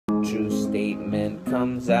true statement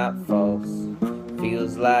comes out false.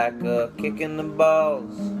 Feels like a kick in the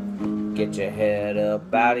balls. Get your head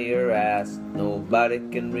up out of your ass. Nobody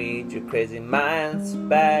can read your crazy mind,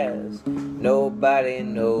 spaz. Nobody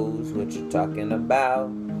knows what you're talking about.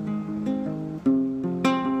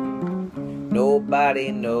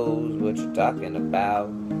 Nobody knows what you're talking about.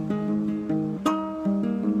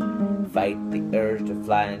 Fight the urge to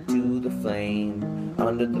fly into the flame.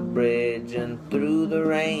 Under the bridge and through the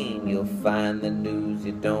rain, you'll find the news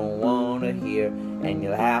you don't want to hear, and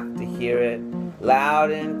you'll have to hear it loud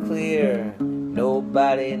and clear.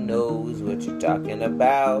 Nobody knows what you're talking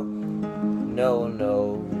about. No,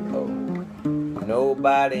 no, oh.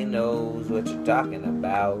 Nobody knows what you're talking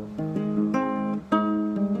about.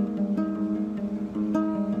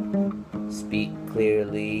 Speak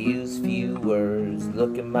clearly, use few words.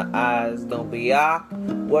 Look in my eyes, don't be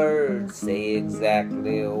awkward. Say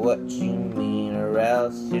exactly what you mean, or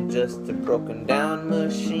else you're just a broken down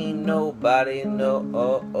machine. Nobody knows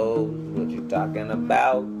what you're talking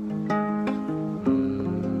about.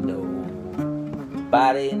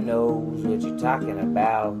 Nobody knows what you're talking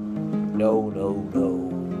about. No, no, no,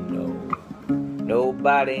 no.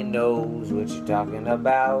 Nobody knows what you're talking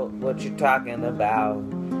about. What you're talking about.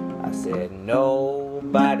 I said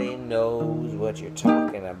nobody knows what you're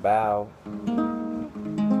talking about.